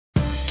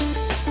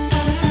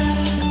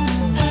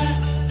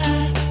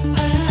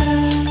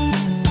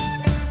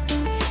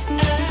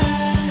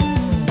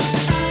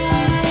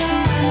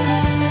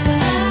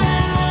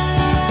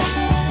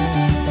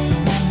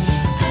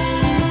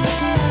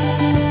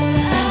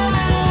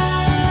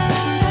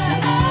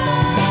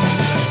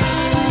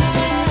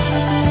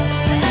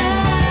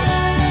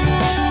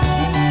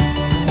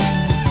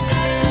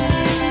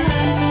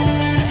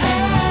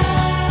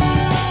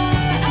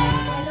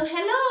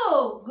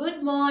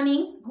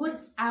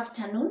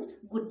afternoon,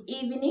 good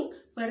evening,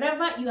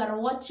 wherever you are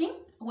watching,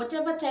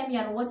 whatever time you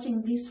are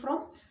watching this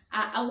from.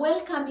 I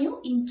welcome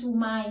you into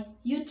my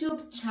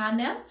YouTube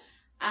channel.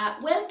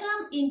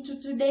 Welcome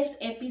into today's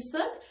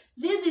episode.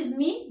 This is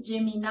me,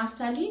 Jamie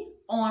Naftali,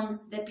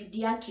 on the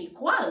pediatric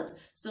world.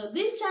 So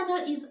this channel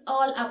is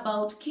all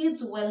about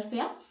kids'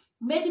 welfare,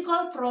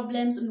 medical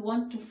problems. We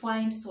want to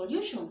find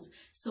solutions.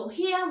 So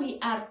here we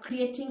are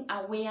creating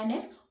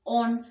awareness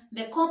on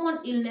the common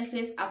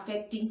illnesses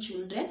affecting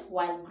children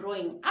while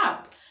growing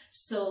up.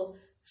 So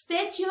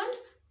stay tuned,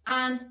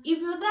 and if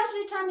you're that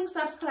returning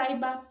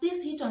subscriber,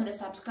 please hit on the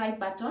subscribe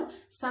button.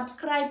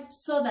 Subscribe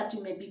so that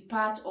you may be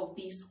part of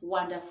this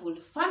wonderful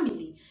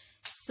family.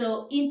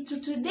 So into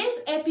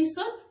today's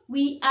episode,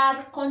 we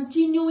are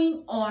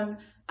continuing on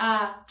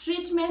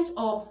treatment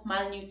of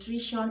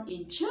malnutrition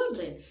in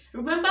children.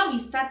 Remember, we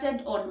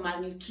started on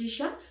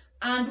malnutrition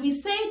and we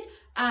said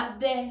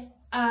the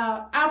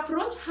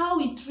approach, how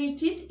we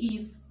treat it,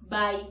 is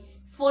by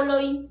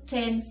following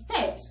 10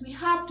 steps. We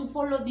have to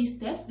follow these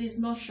steps. There's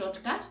no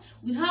shortcut.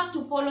 We have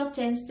to follow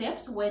 10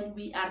 steps when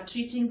we are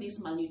treating this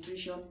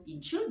malnutrition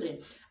in children.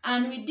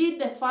 And we did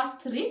the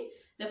first three.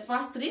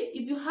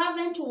 If you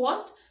haven't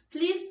watched,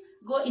 please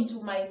go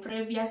into my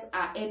previous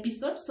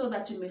episode so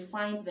that you may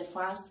find the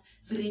first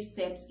 3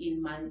 steps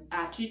in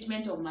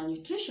treatment of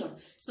malnutrition.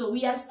 So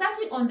we are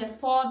starting on the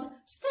 4th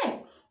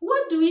step.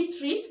 What do we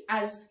treat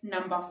as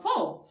number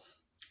 4?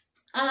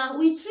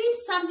 We treat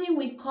something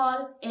we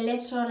call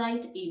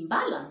electrolyte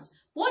imbalance.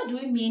 What do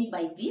we mean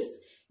by this?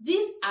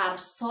 These are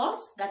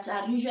salts that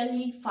are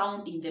usually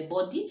found in the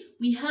body.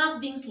 We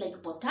have things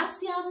like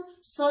potassium,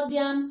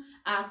 sodium,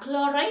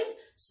 chloride.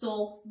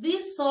 So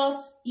these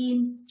salts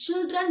in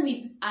children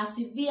with a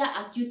severe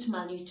acute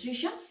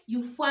malnutrition,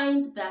 you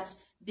find that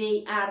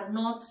they are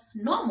not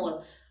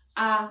normal.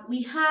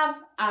 We have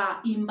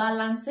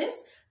imbalances,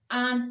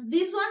 and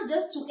this one,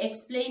 just to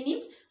explain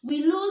it,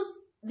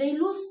 they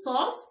lose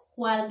salts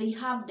while they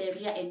have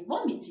diarrhea and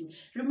vomiting.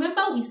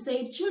 Remember, we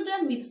said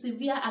children with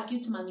severe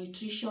acute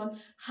malnutrition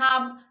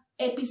have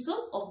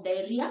episodes of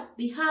diarrhea.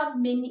 They have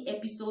many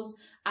episodes,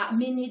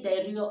 many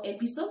diarrhea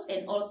episodes,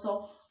 and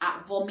also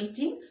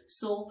vomiting.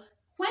 So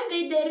when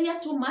they diarrhea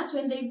too much,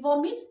 when they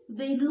vomit,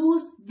 they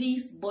lose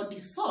these body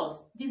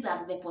salts. These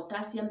are the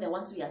potassium, the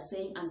ones we are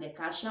saying, and the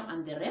calcium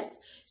and the rest.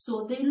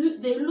 So they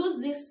lose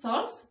these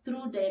salts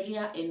through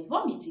diarrhea and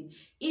vomiting.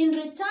 In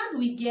return,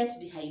 we get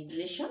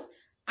dehydration,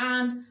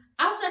 and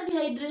after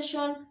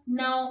dehydration,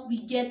 now we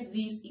get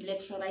these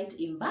electrolyte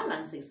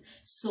imbalances.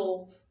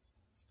 So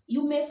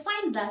you may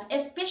find that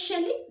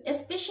especially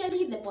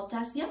the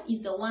potassium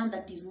is the one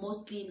that is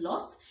mostly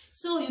lost.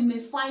 So you may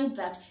find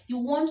that you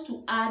want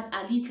to add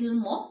a little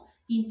more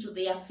into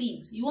their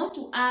feeds. You want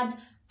to add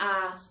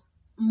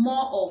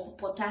more of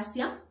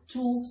potassium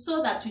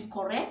so that we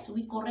correct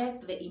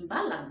the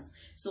imbalance.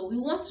 So we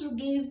want to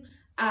give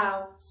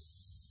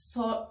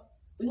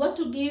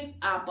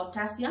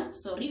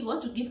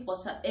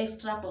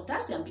extra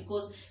potassium,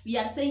 because we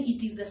are saying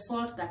it is the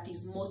salt that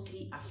is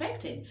mostly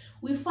affected.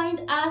 We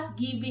find us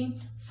giving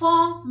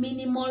 4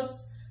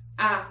 millimoles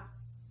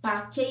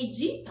per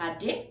kg per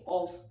day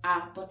of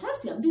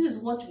potassium. This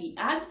is what we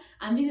add,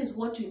 and this is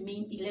what we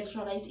mean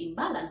electrolyte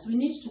imbalance. We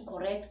need to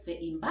correct the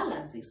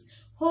imbalances.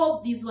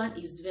 Hope this one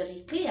is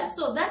very clear.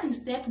 So that is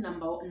step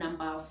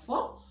number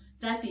 4.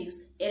 That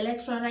is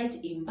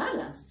electrolyte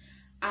imbalance.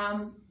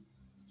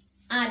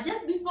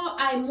 Just before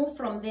I move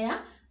from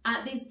there,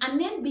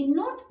 be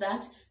note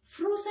that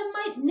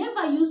furosemide,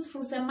 never use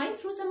furosemide.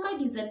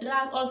 Furosemide is a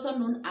drug also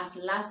known as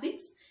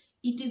Lasix.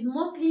 It is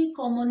mostly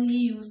commonly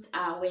used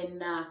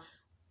when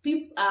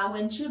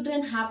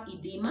children have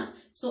edema.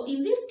 So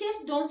in this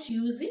case, don't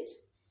use it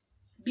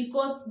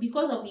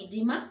because of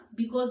edema,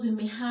 because you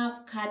may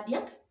have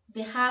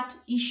the heart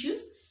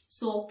issues.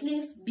 So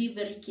please be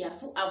very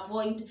careful.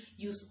 Avoid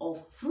use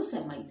of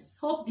furosemide.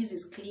 Hope this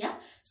is clear.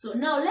 So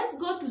now let's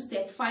go to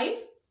step 5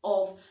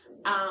 of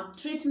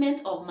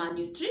treatment of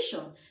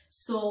malnutrition.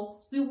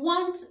 So we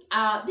want,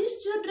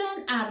 these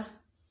children are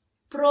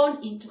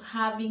prone into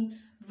having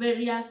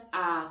various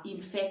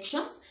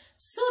infections.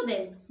 So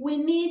then we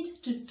need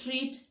to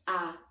treat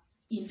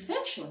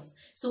infections.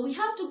 So we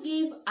have to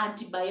give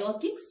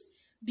antibiotics,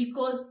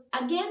 because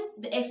again,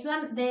 the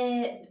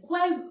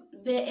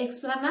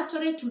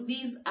explanatory to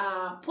this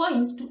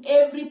point, to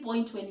every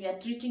point when we are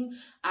treating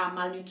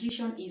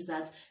malnutrition, is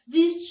that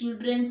these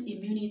children's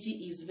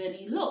immunity is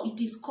very low.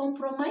 It is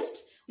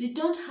compromised. They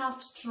don't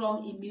have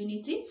strong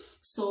immunity,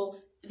 so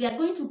they are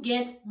going to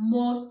get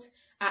most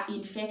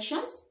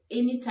infections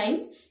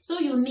anytime. So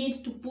you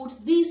need to put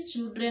these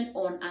children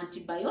on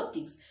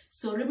antibiotics.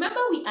 So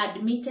remember, we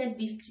admitted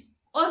this.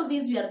 All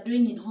these we are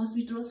doing in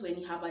hospitals when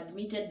you have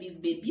admitted these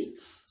babies.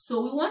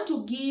 So we want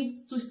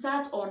to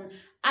start on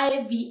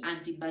IV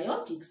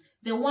antibiotics,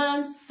 the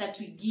ones that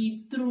we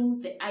give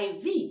through the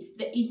IV,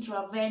 the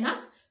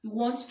intravenous. We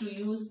want to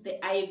use the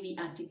IV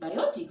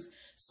antibiotics.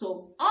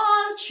 So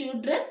all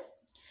children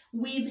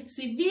with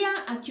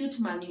severe acute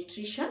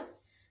malnutrition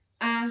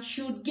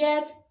should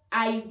get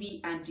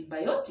IV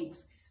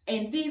antibiotics.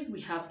 And this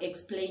we have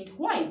explained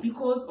why,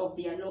 because of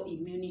their low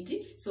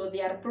immunity, so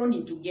they are prone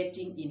into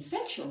getting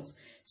infections.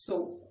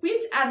 So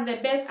which are the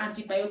best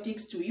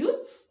antibiotics to use?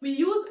 We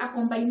use a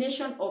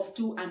combination of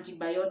 2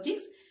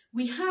 antibiotics.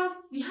 We have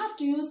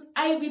to use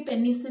IV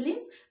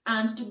penicillins,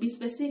 and to be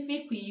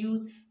specific, we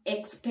use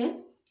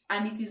X-Pen,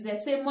 and it is the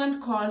same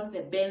one called the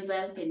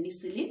benzyl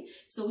penicillin.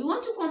 So we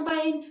want to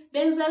combine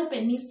benzyl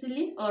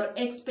penicillin or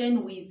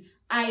X-Pen with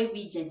IV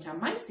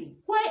gentamicin.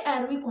 Why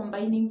are we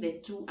combining the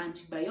 2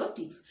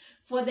 antibiotics?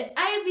 For the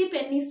IV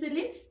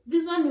penicillin,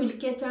 this one will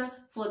cater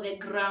for the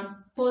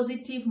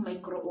gram-positive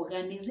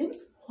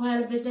microorganisms,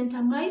 while the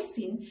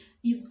gentamicin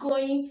is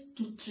going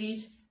to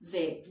treat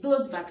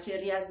those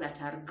bacteria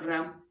that are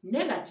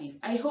gram-negative.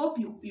 I hope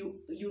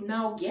you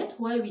now get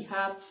why we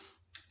have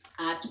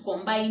to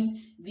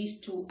combine these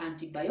 2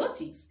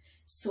 antibiotics.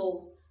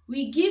 So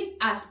we give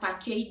as per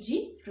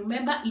kg.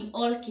 Remember, in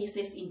all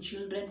cases in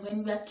children,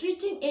 when we are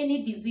treating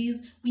any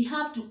disease, we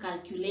have to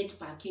calculate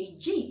per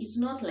kg. It's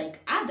not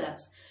like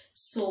adults.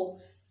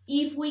 So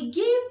if we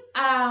give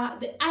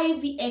the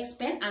IV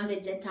X-Pen and the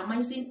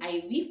gentamicin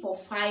IV for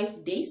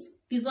 5 days,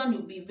 this one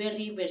will be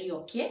very, very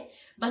okay.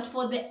 But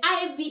for the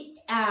IV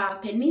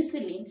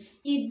penicillin,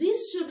 if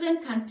these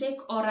children can take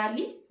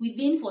orally,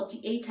 within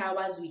 48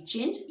 hours, we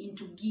change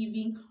into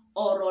giving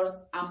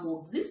oral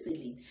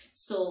amoxicillin.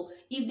 So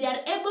if they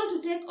are able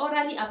to take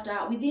orally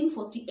within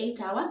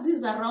 48 hours, this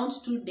is around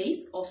 2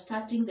 days of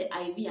starting the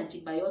IV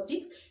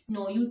antibiotics.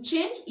 No, you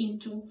change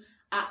into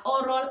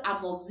oral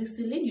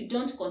amoxicillin. You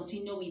don't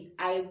continue with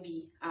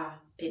IV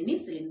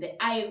penicillin, the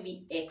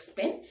IV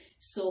X-Pen.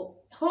 So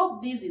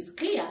hope this is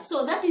clear.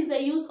 So that is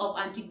the use of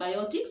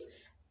antibiotics,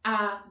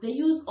 the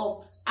use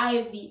of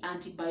IV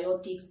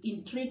antibiotics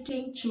in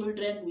treating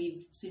children with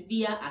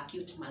severe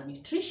acute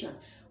malnutrition.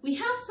 We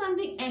have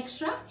something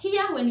extra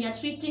here when we are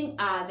treating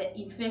the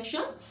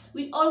infections.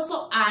 We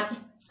also add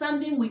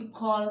something we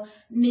call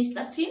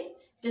nystatin,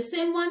 the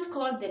same one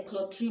called the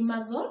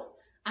clotrimazole,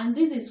 and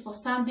this is for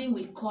something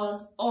we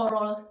call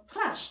oral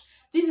thrush.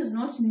 This is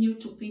not new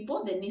to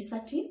people, the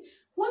nystatin.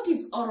 What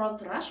is oral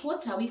thrush?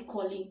 What are we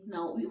calling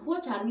now?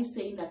 What are we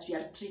saying that we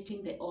are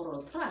treating the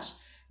oral thrush?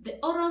 The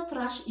oral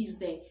thrush is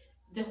the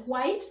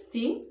white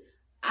thing.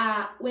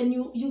 When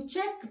you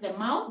check the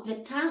mouth, the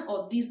tongue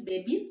of these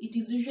babies, it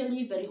is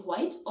usually very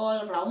white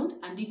all around,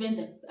 and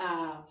even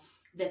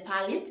the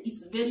palate,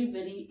 it's very,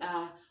 very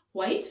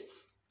white.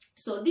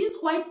 So this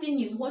white thing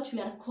is what we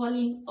are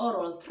calling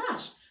oral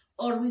thrush,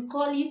 or we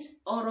call it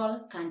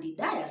oral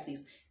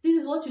candidiasis.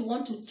 This is what we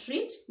want to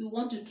treat. We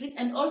want to treat,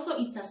 and also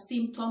it's a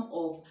symptom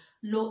of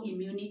low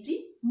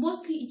immunity.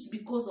 Mostly it's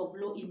because of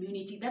low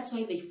immunity. That's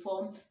why they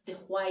form the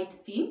white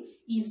thing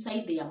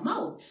inside their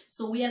mouth.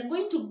 So we are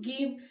going to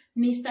give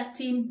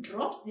nystatin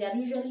drops. They are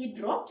usually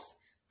drops,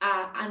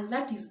 and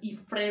that is,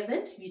 if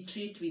present, we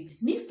treat with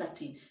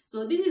nystatin.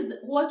 So this is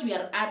what we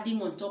are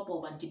adding on top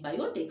of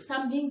antibiotics,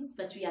 something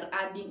that we are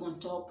adding on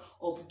top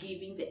of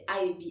giving the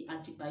IV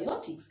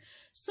antibiotics.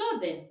 So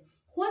then,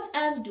 what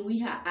else do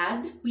we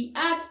add? We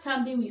add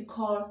something we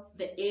call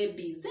the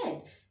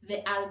ABZ,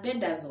 the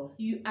albendazole.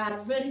 You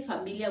are very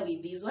familiar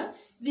with this one.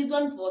 This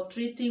one for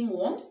treating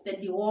worms, the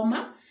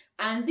dewormer.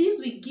 And this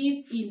we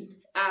give in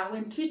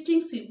when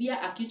treating severe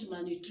acute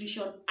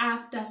malnutrition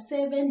after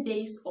 7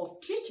 days of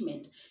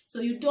treatment.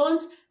 So you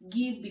don't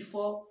give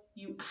before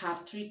you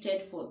have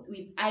treated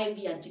with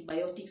IV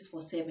antibiotics for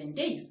 7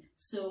 days.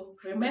 So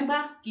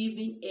remember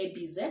giving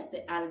ABZ,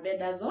 the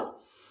albendazole.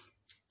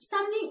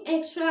 Something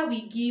extra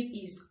we give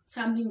is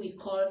something we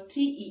call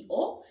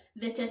TEO,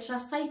 the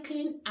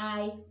tetracycline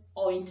eye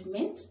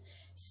ointment.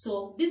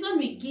 So this one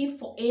we give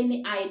for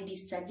any eye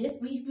discharges.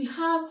 We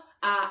have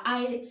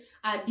eyes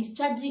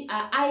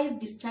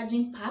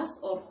discharging pus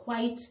or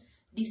white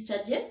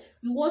discharges.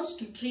 We want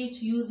to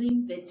treat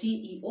using the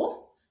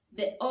TEO,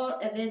 the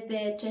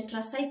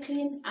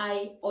tetracycline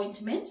eye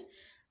ointment,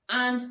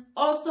 and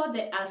also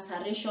the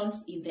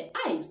ulcerations in the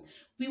eyes.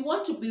 We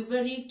want to be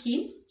very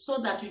keen so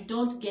that we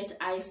don't get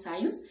eye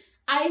signs.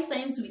 Eye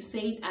signs, we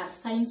said, are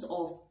signs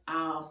of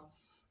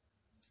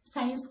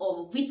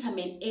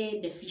vitamin A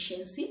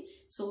deficiency.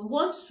 So we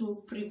want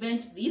to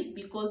prevent this,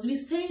 because we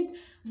said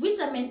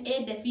vitamin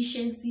A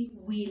deficiency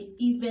will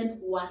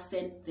even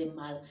worsen the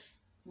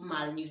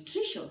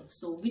malnutrition.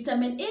 So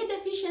vitamin A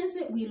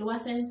deficiency will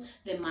worsen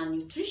the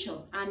malnutrition,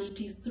 and it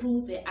is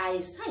through the eye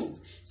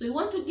signs. So we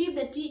want to give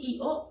the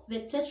TEO,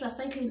 the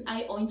tetracycline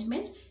eye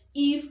ointment,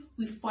 if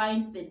we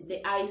find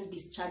the eyes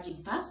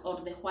discharging pus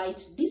or the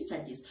white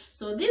discharges.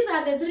 So these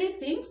are the 3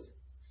 things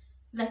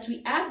that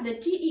we add: the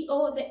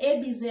TEO, the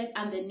ABZ,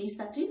 and the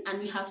nystatin. And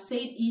we have said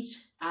each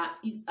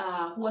is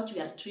what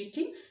we are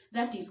treating.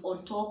 That is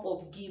on top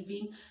of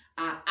giving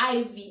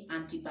IV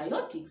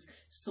antibiotics.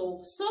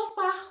 So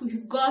far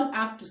we've gone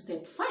up to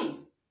step 5.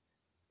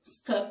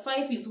 Step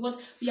 5 is what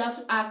we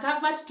have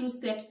covered 2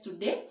 steps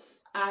today.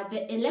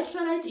 The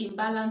electrolyte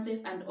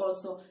imbalances and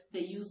also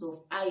the use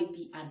of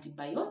IV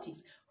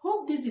antibiotics.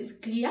 Hope this is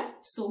clear.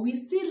 So we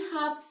still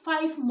have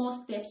 5 more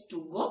steps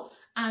to go,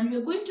 and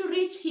we're going to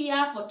reach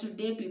here for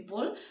today,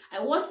 people. I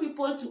want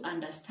people to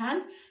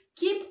understand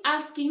Keep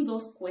asking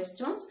those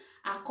questions.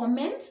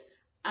 Comment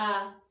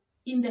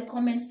in the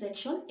comment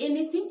section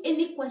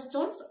any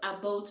questions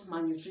about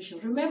malnutrition.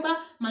 Remember,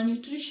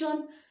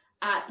 malnutrition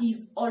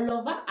is all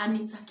over, and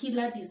it's a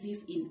killer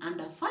disease in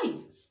under 5.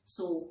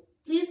 So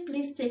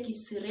please take it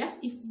serious.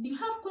 If you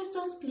have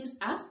questions, please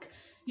ask.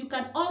 You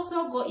can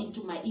also go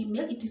into my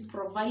email. It is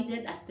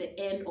provided at the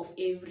end of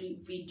every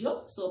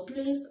video. So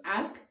please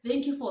ask.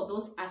 Thank you for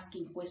those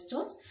asking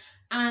questions.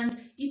 And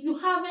if you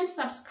haven't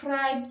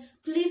subscribed,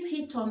 please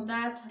hit on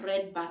that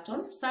red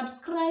button.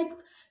 Subscribe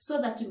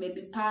so that you may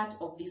be part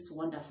of this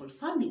wonderful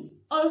family.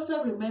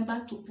 Also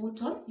remember to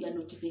put on your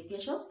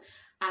notifications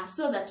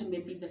so that you may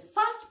be the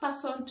first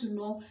person to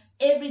know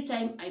every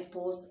time I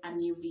post a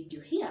new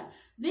video here.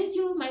 Thank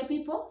you, my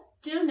people.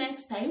 Till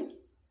next time.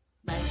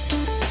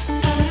 Bye.